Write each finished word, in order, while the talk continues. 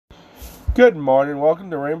Good morning. Welcome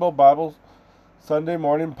to Rainbow Bible Sunday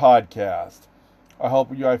Morning Podcast.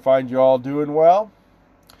 I find you all doing well.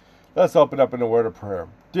 Let's open up in a word of prayer.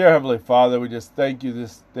 Dear Heavenly Father, we just thank you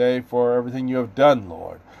this day for everything you have done,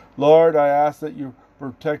 Lord. Lord, I ask that you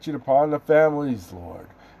protection upon the families, Lord.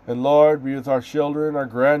 And Lord, be with our children, our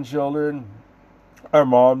grandchildren, our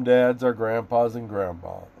mom, dads, our grandpas and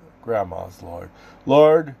grandmas, Lord.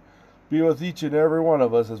 Lord, be with each and every one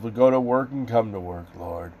of us as we go to work and come to work,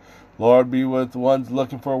 Lord. Lord, be with the ones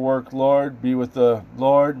looking for work, Lord. Be with the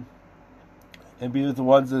Lord, and be with the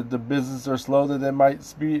ones that the business are slow that they might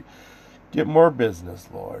get more business,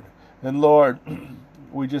 Lord. And Lord,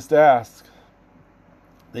 we just ask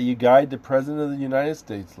that you guide the President of the United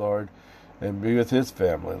States, Lord, and be with his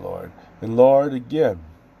family, Lord. And Lord, again,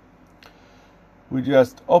 we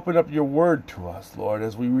just open up your word to us, Lord,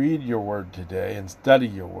 as we read your word today and study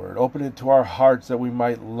your word. Open it to our hearts that we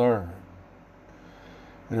might learn.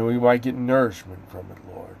 And we might get nourishment from it,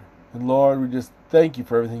 Lord. And Lord, we just thank you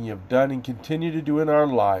for everything you have done and continue to do in our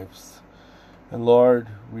lives. And Lord,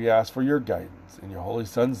 we ask for your guidance in your Holy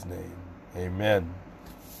Son's name. Amen.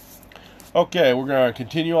 Okay, we're going to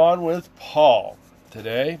continue on with Paul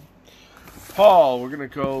today. Paul, we're going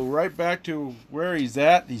to go right back to where he's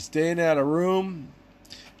at. He's staying at a room.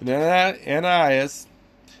 And Ananias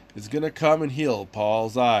is going to come and heal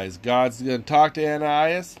Paul's eyes. God's going to talk to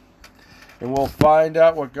Ananias. And we'll find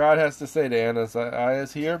out what God has to say to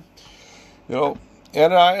Ananias here. You know,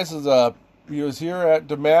 Ananias he was here at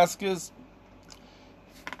Damascus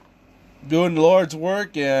doing the Lord's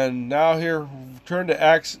work, and now here turn to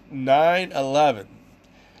Acts 9:11.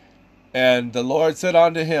 And the Lord said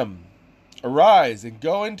unto him, Arise and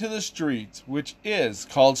go into the streets, which is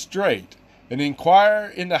called Straight, and inquire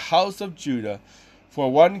in the house of Judah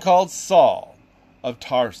for one called Saul of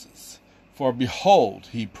Tarsus. For behold,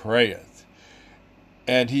 he prayeth.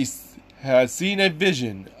 And he has seen a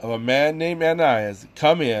vision of a man named Ananias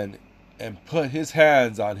come in and put his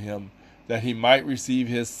hands on him that he might receive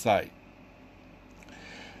his sight.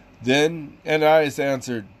 Then Ananias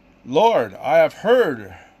answered, Lord, I have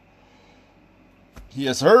heard. He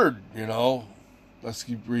has heard, let's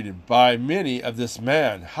keep reading, by many of this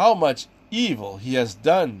man, how much evil he has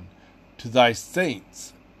done to thy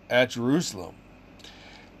saints at Jerusalem.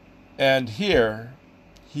 And here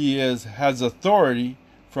he has authority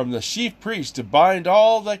from the chief priest to bind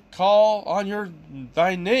all that call on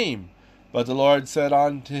thy name. But the Lord said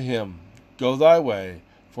unto him, Go thy way,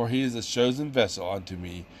 for he is a chosen vessel unto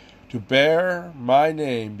me, to bear my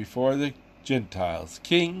name before the Gentiles,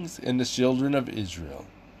 kings, and the children of Israel.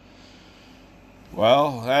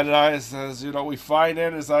 Well, Ananias says, we find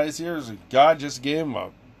Ananias here as God just gave him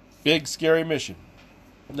a big, scary mission.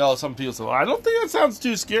 No, some people say, well, I don't think that sounds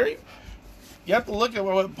too scary. You have to look at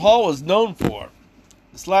what Paul was known for.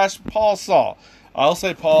 / Paul Saul. I'll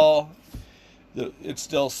say Paul. It's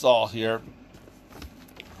still Saul here.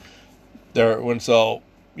 So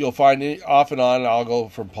you'll find it off and on. I'll go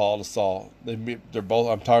from Paul to Saul. They're both.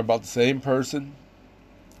 I'm talking about the same person.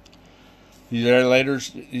 Later,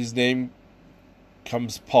 his name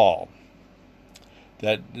comes Paul.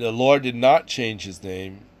 That the Lord did not change his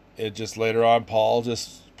name. It just later on, Paul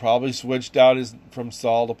just probably switched out from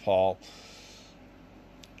Saul to Paul.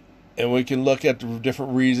 And we can look at the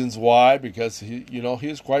different reasons why, because he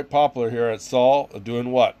is quite popular here at Saul,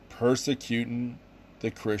 doing what? Persecuting the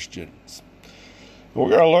Christians. And we're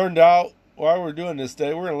going to learn out why we're doing this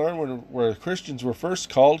today. We're going to learn where Christians were first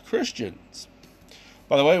called Christians.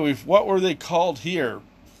 By the way, what were they called here?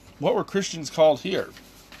 What were Christians called here?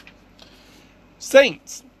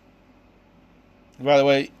 Saints. And by the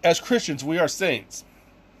way, as Christians, we are saints.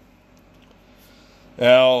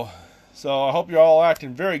 Now, so I hope you're all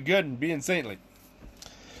acting very good and being saintly.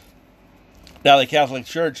 Now, the Catholic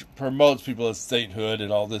Church promotes people as sainthood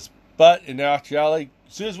and all this. But in actuality,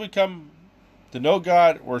 as soon as we come to know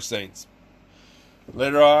God, we're saints.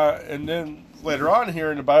 Later on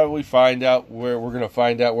here in the Bible, we find out where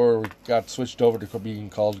we got switched over to being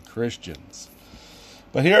called Christians.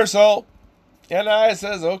 But here, so Ananias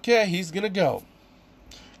says, okay, he's going to go.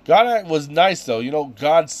 God was nice, though.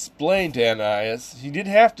 God explained to Ananias. He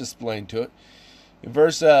didn't have to explain to it. In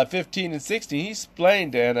verse 15 and 16, he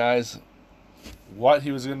explained to Ananias what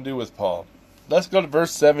he was going to do with Paul. Let's go to verse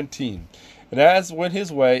 17. And as went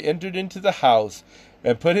his way, entered into the house,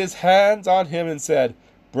 and put his hands on him and said,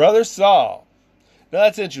 Brother Saul. Now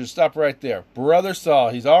that's interesting. Stop right there. Brother Saul.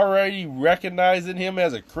 He's already recognizing him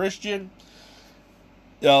as a Christian.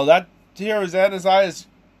 That here is Ananias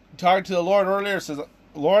talking to the Lord earlier. Says,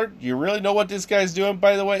 Lord, you really know what this guy's doing?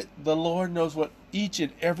 By the way, the Lord knows what each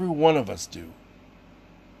and every one of us do.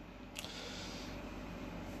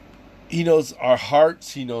 He knows our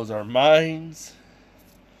hearts. He knows our minds.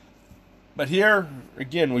 But here,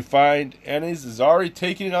 again, we find Ananias is already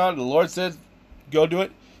taking it on. The Lord said, go do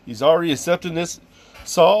it. He's already accepting this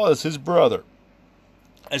Saul as his brother.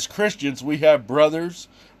 As Christians, we have brothers,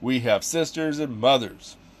 we have sisters and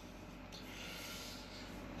mothers.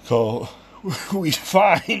 So we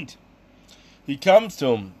find he comes to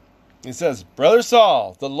him. He says, Brother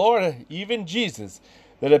Saul, the Lord, even Jesus,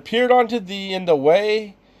 that appeared unto thee in the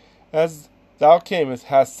way as thou camest,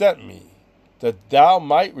 hath sent me, that thou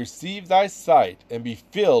might receive thy sight and be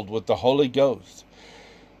filled with the Holy Ghost.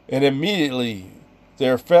 And immediately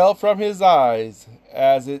there fell from his eyes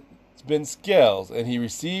as it been scales, and he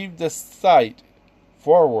received the sight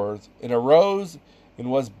forwards, and arose and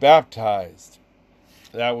was baptized.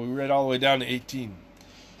 That we read all the way down to 18.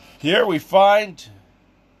 Here we find,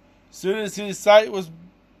 as soon as his sight was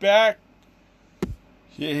back,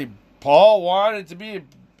 Paul wanted to be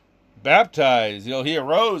baptized. He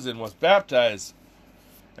arose and was baptized.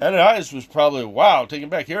 Ananias was probably, wow, taken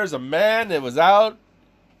back. Here's a man that was out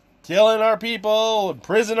killing our people,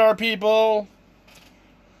 imprisoning our people,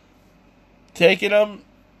 taking them.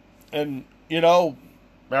 And, matter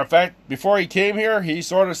of fact, before he came here, he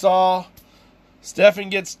sort of saw Stephen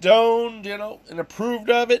get stoned, and approved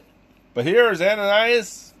of it. But here's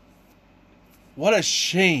Ananias. What a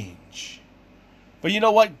change. But you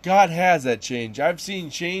know what? God has that change. I've seen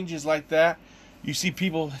changes like that. You see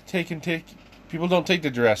people people don't take the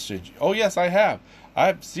drastic. Oh yes, I have.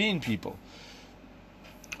 I've seen people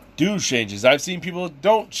do changes. I've seen people that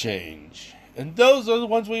don't change. And those are the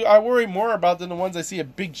ones I worry more about than the ones I see a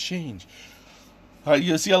big change.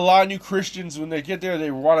 You see a lot of new Christians, when they get there,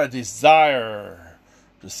 they want a desire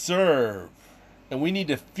to serve. And we need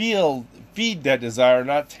to feed that desire,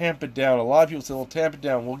 not tamp it down. A lot of people say, well, tamp it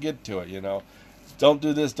down. We'll get to it, Don't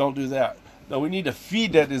do this, don't do that. No, we need to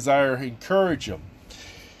feed that desire, encourage them.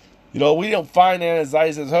 We don't find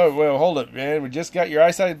Ananias says, oh, well, hold it, man. We just got your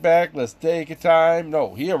eyesight back. Let's take a time.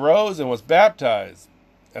 No, he arose and was baptized.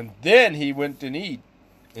 And then he went to eat,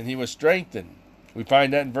 and he was strengthened. We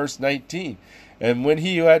find that in verse 19. And when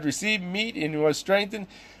he had received meat and was strengthened,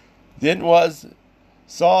 then was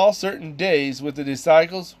Saul certain days with the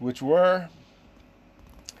disciples which were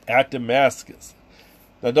at Damascus.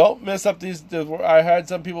 Now don't mess up these. I had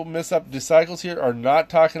some people mess up. Disciples here are not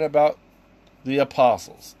talking about the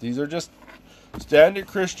apostles. These are just standard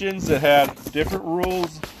Christians that had different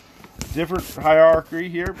rules, different hierarchy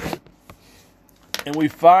here. And we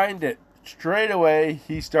find that straight away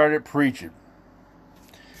he started preaching.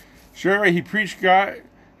 Sure, he preached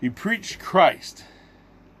Christ,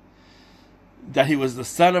 that he was the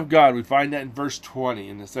Son of God. We find that in verse 20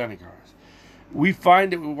 in the synagogues. We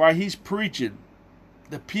find that while he's preaching,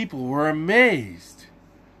 the people were amazed.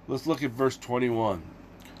 Let's look at verse 21.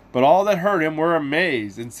 But all that heard him were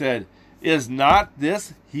amazed and said, Is not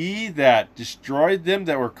this he that destroyed them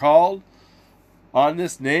that were called on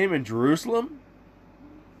this name in Jerusalem?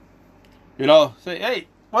 Say, hey,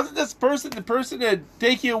 wasn't this person the person that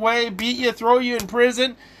take you away, beat you, throw you in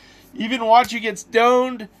prison, even watch you get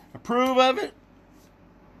stoned, approve of it?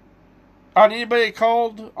 On anybody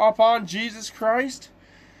called upon Jesus Christ?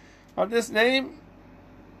 On this name?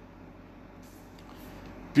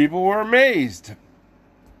 People were amazed.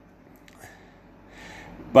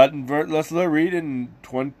 But let's read in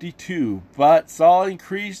 22. But Saul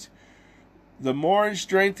increased the more in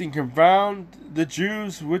strength and confound the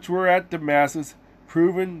Jews which were at Damascus,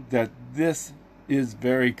 proving that this is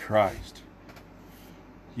very Christ.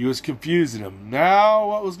 He was confusing them. Now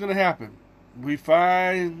what was going to happen? We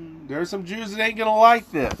find there's some Jews that ain't going to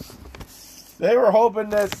like this. They were hoping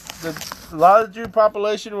that a lot of the Jew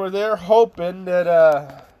population were there hoping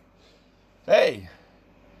that, hey,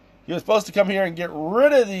 he was supposed to come here and get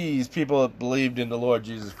rid of these people that believed in the Lord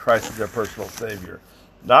Jesus Christ as their personal Savior.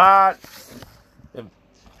 Not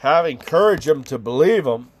encourage them to believe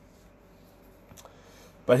him.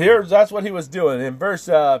 But that's what he was doing. In verse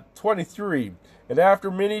 23, and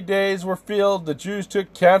after many days were filled, the Jews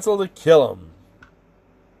took counsel to kill him.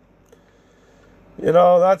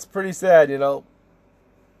 That's pretty sad,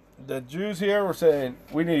 The Jews here were saying,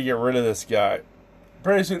 we need to get rid of this guy.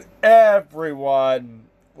 Pretty soon, everyone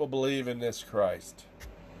will believe in this Christ.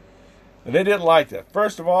 And they didn't like that.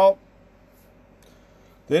 First of all,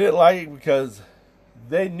 they didn't like it because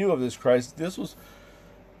they knew of this Christ.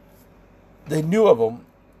 They knew of him.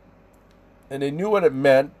 And they knew what it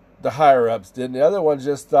meant. The higher-ups did. And the other ones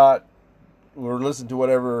just thought, or listened to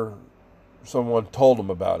whatever someone told them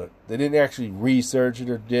about it. They didn't actually research it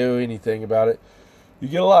or do anything about it. You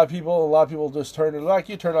get a lot of people just turn it, like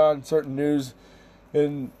you turn on certain news,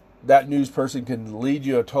 and that news person can lead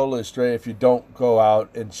you totally astray if you don't go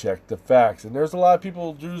out and check the facts. And there's a lot of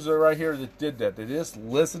people, Jews are right here, that did that. They just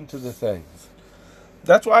listened to the things.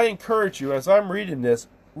 That's why I encourage you, as I'm reading this,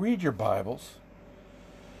 read your Bibles.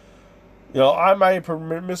 I might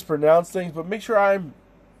mispronounce things, but make sure I'm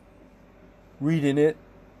reading it.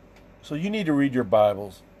 So you need to read your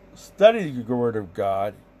Bibles. Study the Word of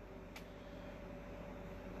God.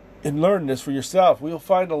 And learn this for yourself. We'll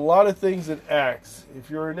find a lot of things in Acts.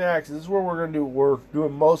 If you're in Acts, this is where we're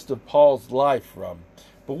doing most of Paul's life from.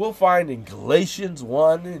 But we'll find in Galatians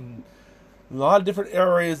 1 and a lot of different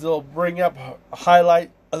areas they'll bring up,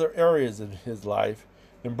 highlight other areas in his life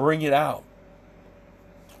and bring it out.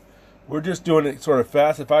 We're just doing it sort of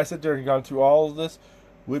fast. If I sit there and gone through all of this,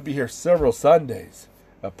 we'd be here several Sundays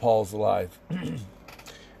of Paul's life. And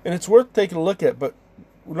it's worth taking a look at, but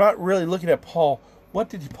we're not really looking at Paul. What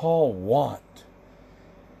did Paul want?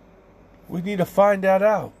 We need to find that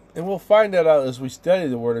out. And we'll find that out as we study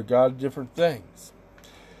the Word of God, different things.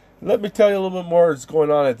 Let me tell you a little bit more what's going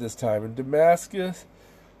on at this time. In Damascus,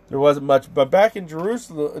 there wasn't much. But back in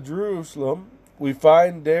Jerusalem, we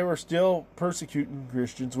find they were still persecuting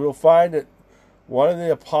Christians. We'll find that one of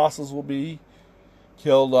the apostles will be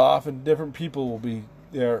killed off and different people will be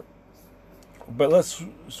there. But let's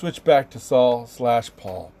switch back to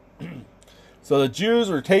Saul/Paul. So the Jews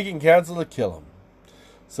were taking counsel to kill him.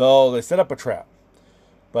 So they set up a trap.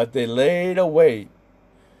 But they laid a wait,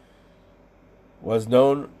 was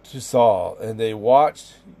known to Saul, and they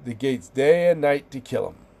watched the gates day and night to kill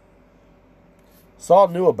him. Saul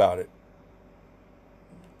knew about it.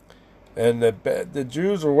 And the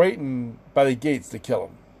Jews were waiting by the gates to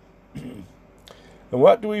kill him. And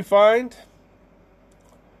what do we find?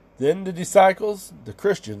 Then the disciples, the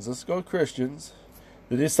Christians, let's go Christians.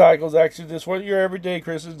 The disciples, actually, this wasn't your everyday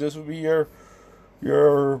Christians. This would be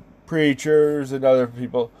your preachers and other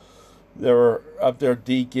people. There were up there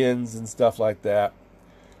deacons and stuff like that.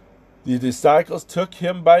 The disciples took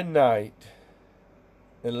him by night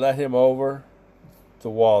and let him over the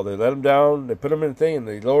wall. They let him down, they put him in a thing, and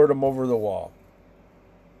they lowered him over the wall.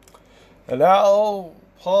 And now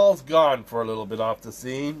Paul's gone for a little bit off the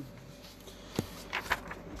scene.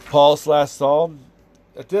 Paul/Saul.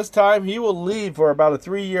 At this time, he will leave for about a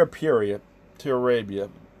 3-year period to Arabia,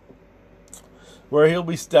 where he'll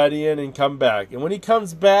be studying and come back. And when he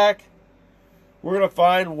comes back, we're going to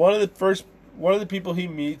find one of the people he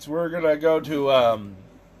meets. We're going to go to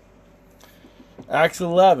Acts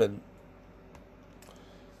 11.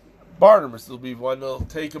 Barnabas will be one that'll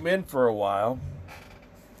take him in for a while.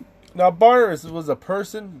 Now, Barnabas was a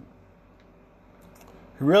person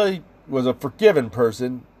who really was a forgiven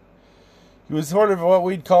person. He was sort of what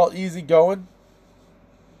we'd call easygoing.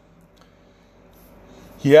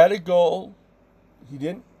 He had a goal. He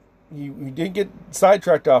didn't get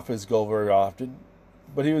sidetracked off his goal very often,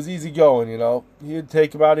 but he was easygoing, He'd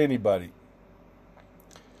take about anybody.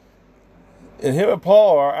 And him and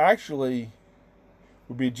Paul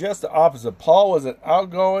would be just the opposite. Paul was an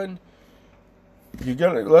outgoing,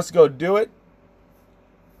 let's go do it.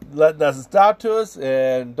 Let nothing stop to us,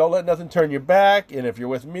 and don't let nothing turn you back. And if you're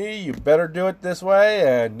with me, you better do it this way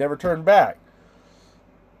and never turn back.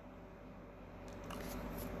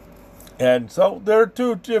 And so they're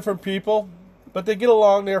two different people, but they get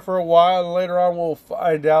along there for a while, and later on we'll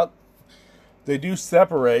find out they do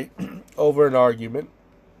separate over an argument.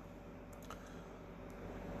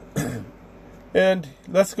 And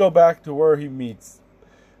let's go back to where he meets.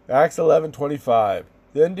 Acts 11:25.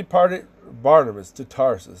 Then departed Barnabas to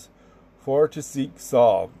Tarsus to seek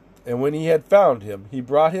Saul. And when he had found him, he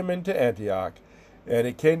brought him into Antioch. And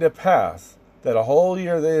it came to pass that a whole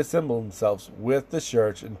year they assembled themselves with the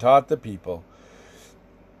church and taught the people.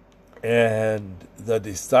 And the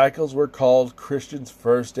disciples were called Christians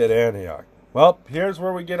first at Antioch. Well, here's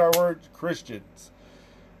where we get our word Christians.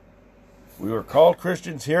 We were called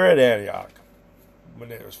Christians here at Antioch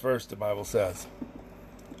when it was first, the Bible says.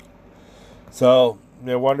 So,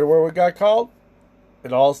 you wonder where we got called?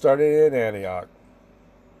 It all started in Antioch.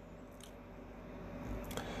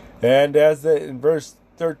 And in verse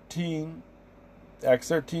 13, Acts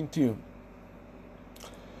 13:2.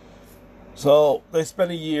 So they spent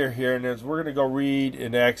a year here, and we're going to go read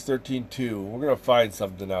in Acts 13:2. We're going to find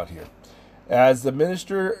something out here. As they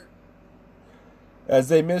ministered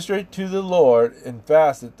to the Lord and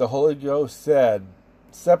fasted, the Holy Ghost said,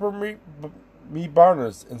 "Separate me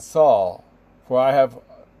Barnabas and Saul, for I have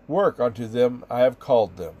work unto them, I have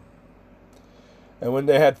called them." And when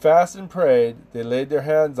they had fasted and prayed, they laid their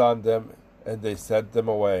hands on them, and they sent them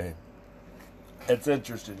away. It's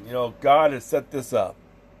interesting. God has set this up.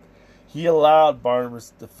 He allowed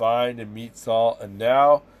Barnabas to find and meet Saul, and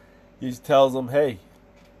now He tells them, hey,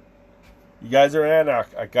 you guys are Antioch.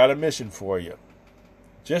 I got a mission for you.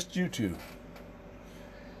 Just you two.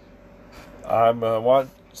 I want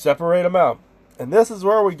to separate them out. And this is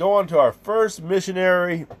where we go on to our first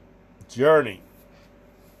missionary journey.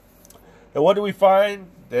 And what do we find?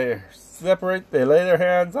 They separate, they lay their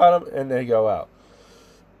hands on them, and they go out.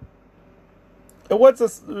 And what's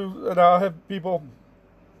this? And I'll have people,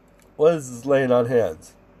 what is this laying on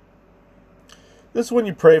hands? This is when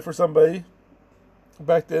you pray for somebody.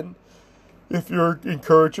 Back then, if you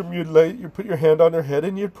encourage them, you'd put your hand on their head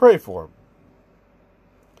and you'd pray for them.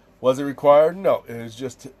 Was it required? No. It was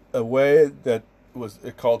just a way that was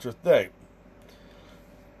a culture thing.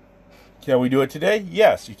 Can we do it today?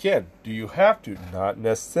 Yes, you can. Do you have to? Not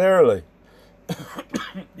necessarily.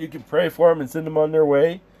 You can pray for them and send them on their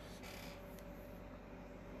way.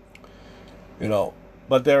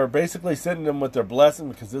 But they were basically sending them with their blessing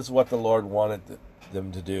because this is what the Lord wanted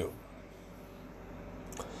them to do.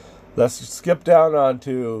 Let's skip down on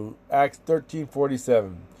to Acts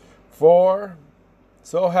 13:47. For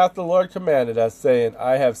so hath the Lord commanded us, saying,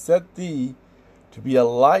 I have set thee to be a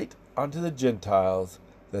light unto the Gentiles,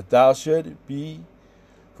 that thou should be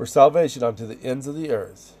for salvation unto the ends of the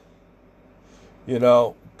earth.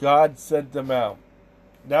 God sent them out.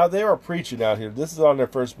 Now they were preaching out here. This is on their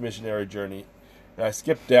first missionary journey. And I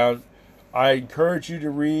skipped down. I encourage you to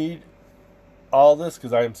read all this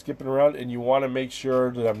because I am skipping around and you want to make sure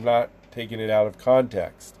that I'm not taking it out of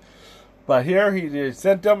context. But here he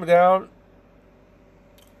sent them down,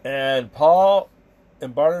 and Paul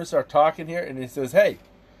and Barnabas are talking here, and he says, hey,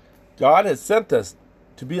 God has sent us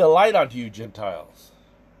to be a light unto you Gentiles,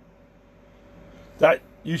 that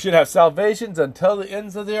you should have salvations until the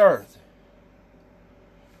ends of the earth.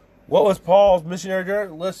 What was Paul's missionary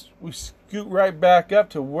journey? We scoot right back up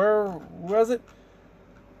to where was it?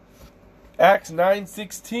 Acts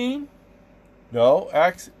 9:16? No,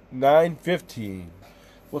 Acts 9:15.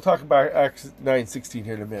 We'll talk about Acts 9:16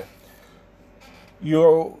 here in a minute.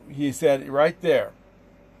 He said right there,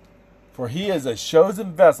 for he is a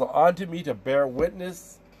chosen vessel unto me to bear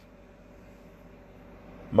witness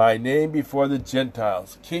my name before the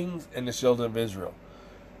Gentiles, kings, and the children of Israel.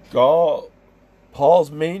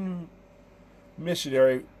 Paul's main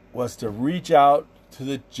missionary was to reach out to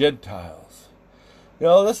the Gentiles.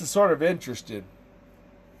 This is sort of interesting.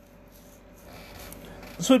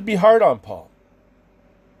 This would be hard on Paul.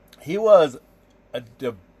 He was a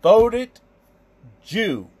devoted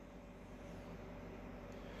Jew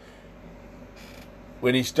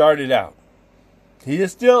when he started out. He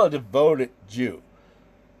is still a devoted Jew,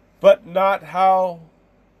 but not how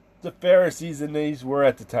the Pharisees and these were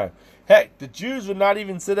at the time. Heck, the Jews would not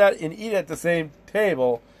even sit at and eat at the same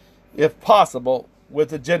table, if possible,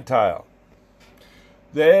 with a Gentile.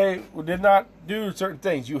 They did not do certain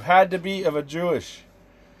things. You had to be of a Jewish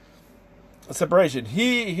separation.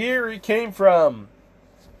 He came from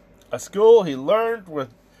a school. He learned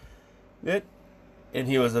with it, and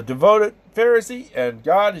he was a devoted Pharisee, and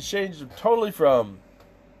God has changed him totally from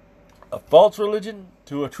a false religion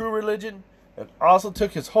to a true religion, and also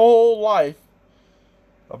took his whole life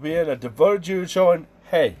of being a devoted Jew, showing,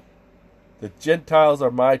 hey, the Gentiles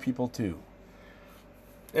are my people too.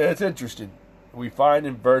 And it's interesting. We find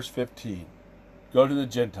in verse 15, go to the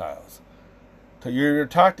Gentiles. You're going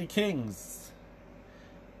to talk to kings,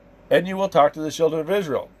 and you will talk to the children of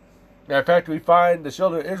Israel. Now, in fact, we find the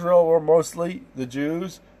children of Israel were mostly, the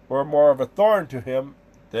Jews, were more of a thorn to him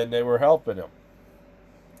than they were helping him.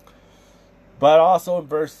 But also in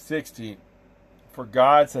verse 16, for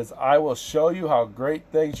God says, I will show you how great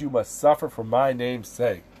things you must suffer for my name's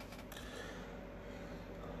sake.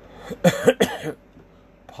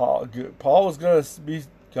 Paul was going to be,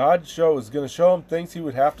 God was going to show him things he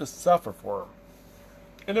would have to suffer for him.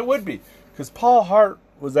 And it would be, because Paul's heart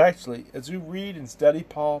was actually, as we read and study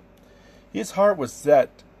Paul, his heart was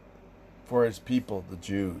set for his people, the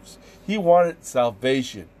Jews. He wanted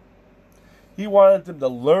salvation. He wanted them to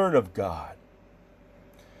learn of God.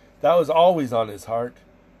 That was always on his heart,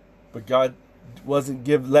 but God wasn't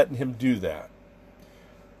letting him do that.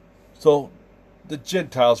 So the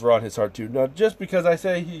Gentiles were on his heart too. Now, just because I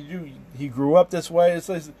say he grew up this way, it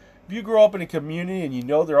says if you grow up in a community and you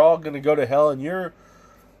know they're all going to go to hell,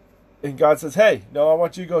 and God says, hey, no, I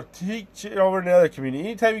want you to go teach it over in another community.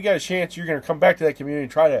 Anytime you got a chance, you're going to come back to that community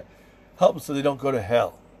and try to help them so they don't go to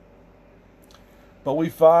hell. But we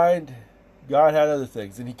find God had other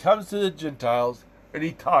things. And he comes to the Gentiles and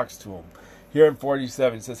he talks to them. Here in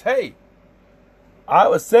 47, he says, hey, I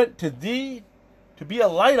was sent to thee to be a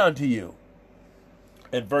light unto you.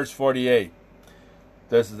 In verse 48,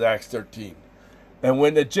 this is Acts 13. And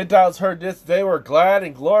when the Gentiles heard this, they were glad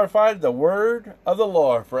and glorified the word of the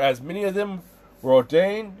Lord. For as many of them were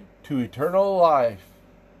ordained to eternal life,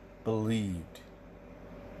 believed.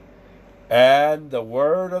 And the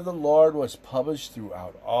word of the Lord was published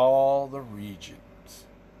throughout all the regions.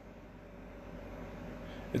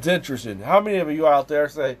 It's interesting. How many of you out there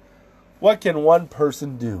say, what can one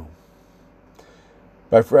person do?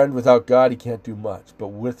 My friend, without God, he can't do much. But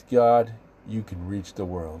with God, you can reach the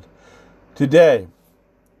world. Today,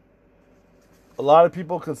 a lot of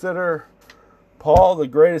people consider Paul the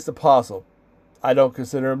greatest apostle. I don't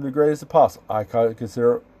consider him the greatest apostle. I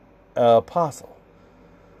consider him an apostle.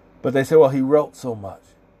 But they say, well, he wrote so much.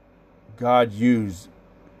 God used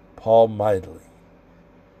Paul mightily.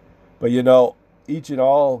 But you know, each and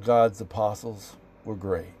all God's apostles were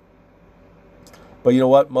great. But you know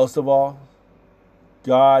what? Most of all,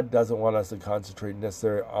 God doesn't want us to concentrate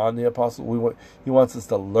necessarily on the apostle. He wants us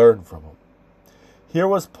to learn from him. Here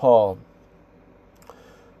was Paul,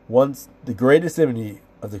 once the greatest enemy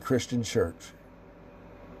of the Christian church,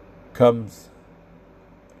 comes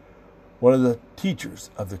one of the teachers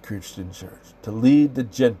of the Christian church to lead the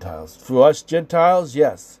Gentiles. For us Gentiles,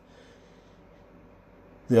 yes,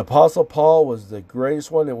 the Apostle Paul was the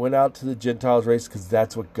greatest one that went out to the Gentiles race because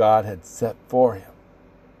that's what God had set for him.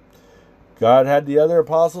 God had the other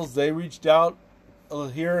apostles, they reached out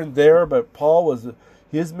here and there, but Paul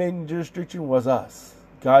his main jurisdiction was us.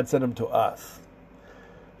 God sent him to us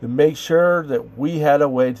to make sure that we had a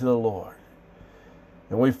way to the Lord.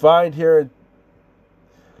 And we find here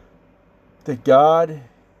that God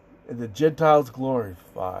and the Gentiles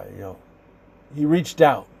glorify. He reached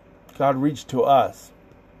out. God reached to us.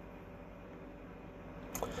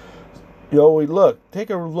 Take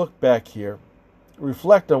a look back here.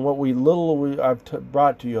 Reflect on what I've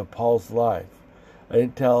brought to you of Paul's life. I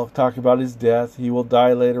didn't talk about his death. He will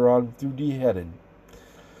die later on through beheading.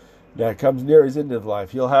 That comes near his end of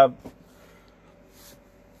life. He'll have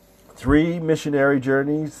 3 missionary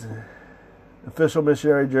journeys, official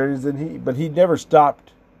missionary journeys, but he never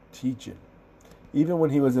stopped teaching, even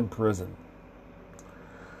when he was in prison.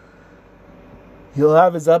 He'll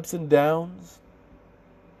have his ups and downs.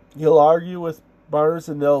 He'll argue with Barnabas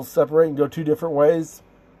and they'll separate and go 2 different ways.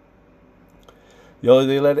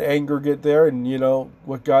 They let anger get there, and you know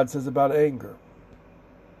what God says about anger.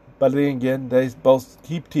 But then again, they both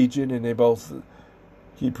keep teaching and they both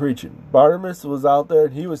keep preaching. Barnabas was out there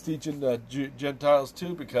and he was teaching the Gentiles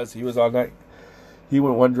too, because he was on that. He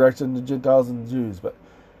went one direction, the Gentiles and the Jews. But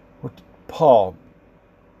Paul,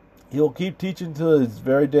 he'll keep teaching till his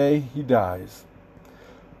very day he dies.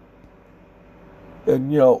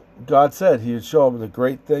 And God said he would show him the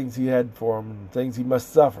great things he had for him and things he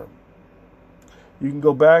must suffer. You can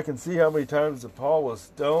go back and see how many times that Paul was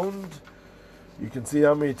stoned. You can see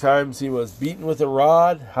how many times he was beaten with a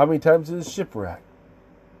rod, how many times he was shipwrecked.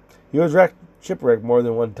 He was shipwrecked more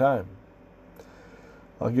than one time.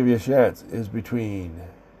 I'll give you a chance. It was between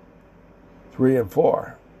 3 and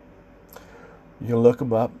 4. You can look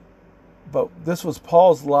him up. But this was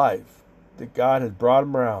Paul's life that God had brought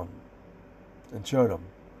him around and showed him.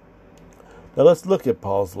 Now let's look at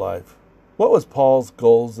Paul's life. What was Paul's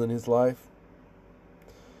goals in his life?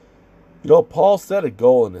 Paul set a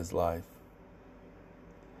goal in his life.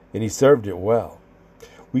 And he served it well.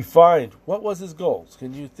 We find, what was his goals?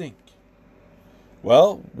 Can you think?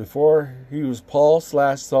 Well, before he was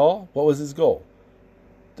Paul/Saul, what was his goal?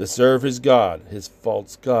 To serve his God, his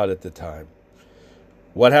false God at the time.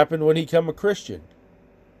 What happened when he became a Christian?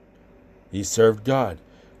 He served God.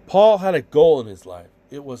 Paul had a goal in his life.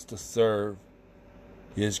 It was to serve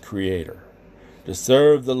his Creator. To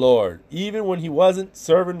serve the Lord. Even when he wasn't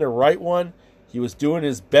serving the right one, he was doing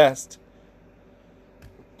his best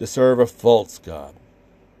to serve a false God.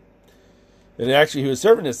 And actually, he was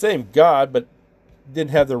serving the same God, but didn't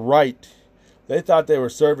have the right. They thought they were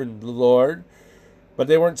serving the Lord, but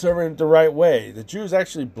they weren't serving it the right way. The Jews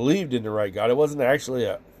actually believed in the right God. It wasn't actually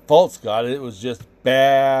a false God. It was just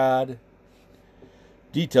bad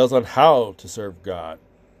details on how to serve God.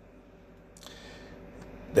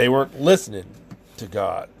 They weren't listening to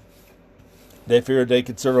God. They figured they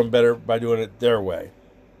could serve him better by doing it their way,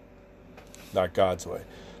 not God's way.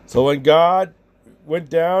 So when God went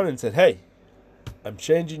down and said, hey, I'm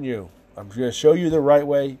changing you. I'm going to show you the right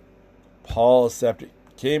way. Paul accepted,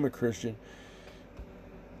 became a Christian.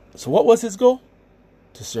 So what was his goal?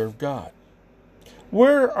 To serve God.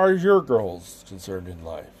 Where are your goals concerned in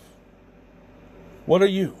life? What are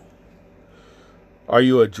you? Are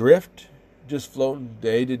you adrift, just floating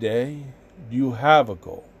day to day? Do you have a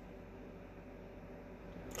goal?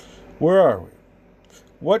 Where are we?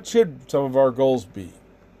 What should some of our goals be?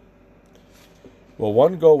 Well,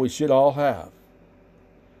 one goal we should all have,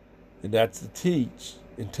 and that's to teach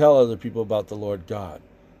and tell other people about the Lord God.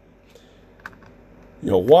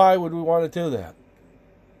 Why would we want to do that?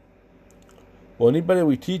 Well, anybody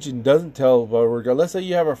we teach and doesn't tell about the Word of God, let's say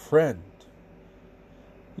you have a friend.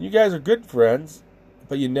 You guys are good friends,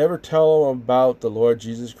 but you never tell them about the Lord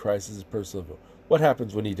Jesus Christ as a person. What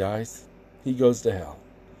happens when he dies? He goes to hell.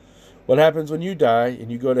 What happens when you die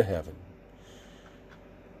and you go to heaven?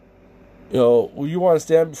 You want to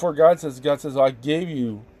stand before God says, I gave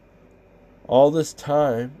you all this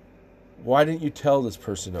time. Why didn't you tell this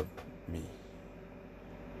person of me?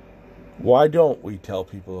 Why don't we tell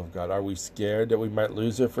people of God? Are we scared that we might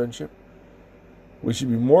lose their friendship? We should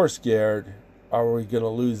be more scared. Are we going to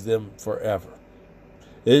lose them forever?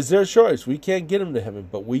 It is their choice. We can't get them to heaven,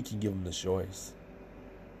 but we can give them the choice.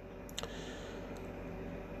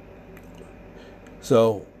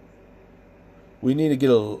 So, we need to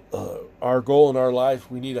get our goal in our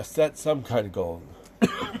life. We need to set some kind of goal.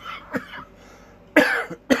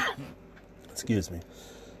 Excuse me.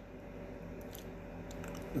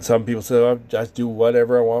 Some people say, I just do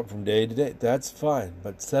whatever I want from day to day. That's fine.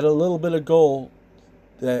 But set a little bit of goal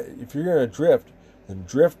that if you're going to drift, then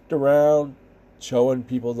drift around showing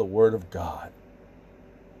people the Word of God.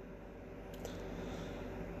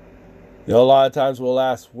 A lot of times we'll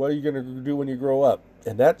ask, what are you going to do when you grow up?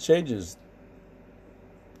 And that changes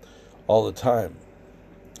all the time.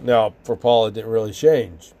 Now, for Paul, it didn't really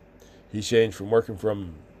change. He changed from working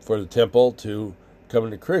for the temple to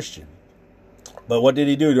becoming a Christian. But what did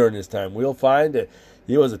he do during this time? We'll find that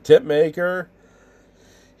he was a tent maker.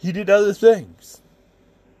 He did other things.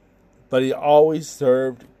 But he always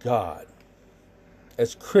served God.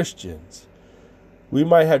 As Christians, we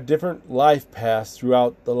might have different life paths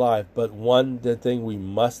throughout the life, but the thing we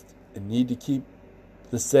must and need to keep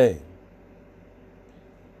the same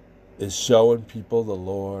is showing people the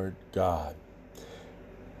Lord God.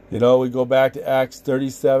 We go back to Acts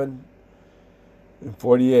 37 and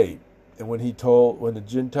 48. And when the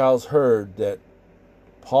Gentiles heard that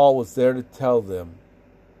Paul was there to tell them,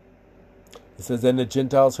 it says, then the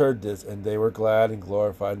Gentiles heard this, and they were glad and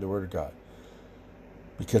glorified in the Word of God.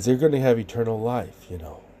 Because they're going to have eternal life,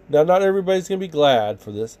 Now, not everybody's going to be glad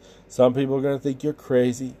for this. Some people are going to think you're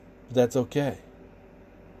crazy, but that's okay.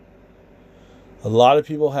 A lot of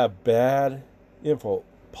people have bad info.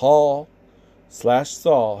 Paul/Saul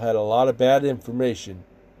had a lot of bad information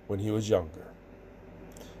when he was younger,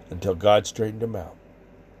 until God straightened him out.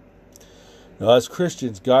 Now, as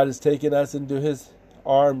Christians, God has taken us into his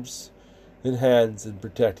arms and hands and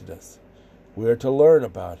protected us. We are to learn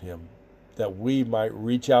about him, that we might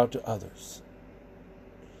reach out to others.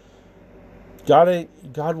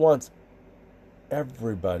 God wants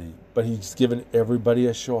everybody, but he's given everybody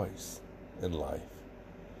a choice in life.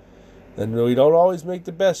 And we don't always make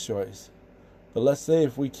the best choice, but let's say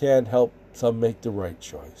if we can help some make the right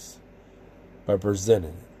choice by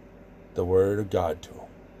presenting the Word of God to them.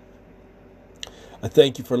 I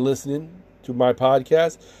thank you for listening to my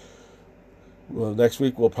podcast. Well, next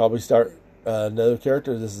week we'll probably start another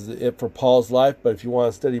character. This is it for Paul's life, but if you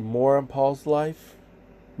want to study more on Paul's life,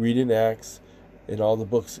 read in Acts and all the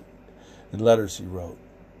books and letters he wrote.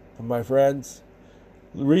 But my friends,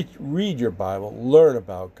 read your Bible, learn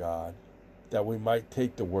about God, that we might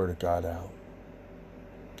take the Word of God out.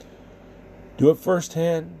 Do it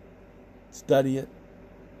firsthand, study it.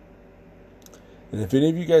 And if any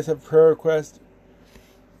of you guys have prayer requests,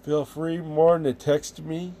 feel free more to text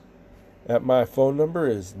me at my phone number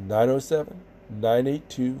is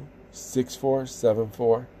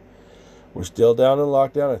 907-982-6474. We're still down in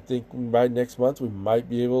lockdown. I think by next month we might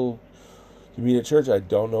be able to meet at church. I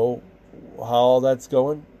don't know how all that's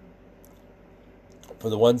going. For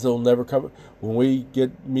the ones that will never come, when we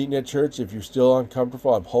get meeting at church, if you're still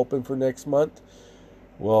uncomfortable, I'm hoping for next month.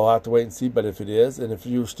 We'll have to wait and see, but if it is, and if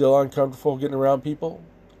you're still uncomfortable getting around people,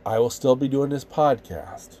 I will still be doing this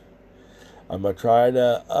podcast. I'm going to try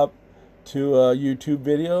to up to a YouTube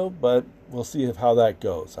video, but we'll see how that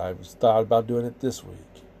goes. I thought about doing it this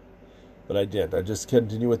week, but I didn't. I just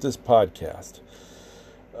continue with this podcast.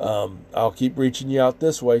 I'll keep reaching you out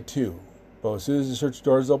this way too. But as soon as the church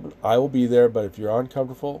door is open, I will be there. But if you're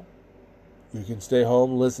uncomfortable, you can stay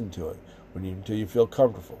home and listen to it until you feel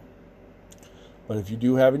comfortable. But if you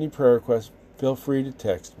do have any prayer requests, feel free to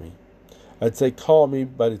text me. I'd say call me,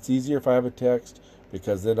 but it's easier if I have a text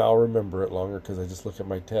because then I'll remember it longer because I just look at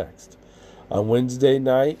my text. On Wednesday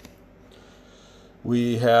night,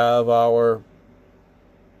 we have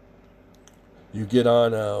you get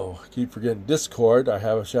on, I keep forgetting, Discord. I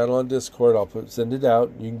have a channel on Discord. I'll send it out.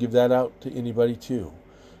 You can give that out to anybody too.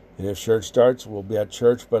 And if church starts, we'll be at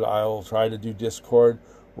church, but I will try to do Discord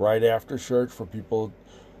right after church for people who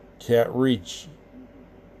can't reach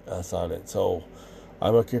us on it. So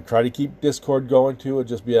I'm going to try to keep Discord going too. It'll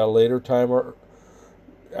just be at a later time or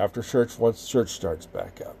after church once church starts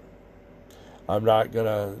back up. I'm not going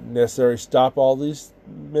to necessarily stop all these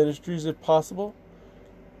ministries if possible.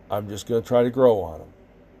 I'm just going to try to grow on them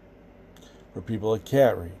for people that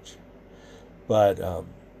can't reach. But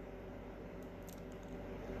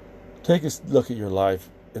take a look at your life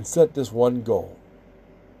and set this one goal.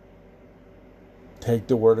 Take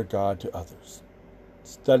the Word of God to others.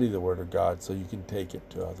 Study the Word of God so you can take it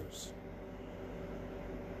to others.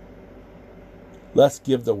 Let's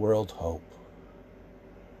give the world hope.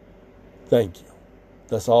 Thank you.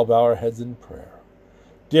 Let's all bow our heads in prayer.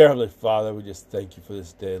 Dear Heavenly Father, we just thank you for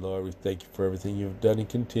this day, Lord. We thank you for everything you've done and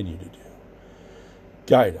continue to do.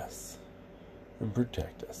 Guide us and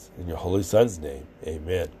protect us. In your Holy Son's name,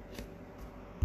 amen.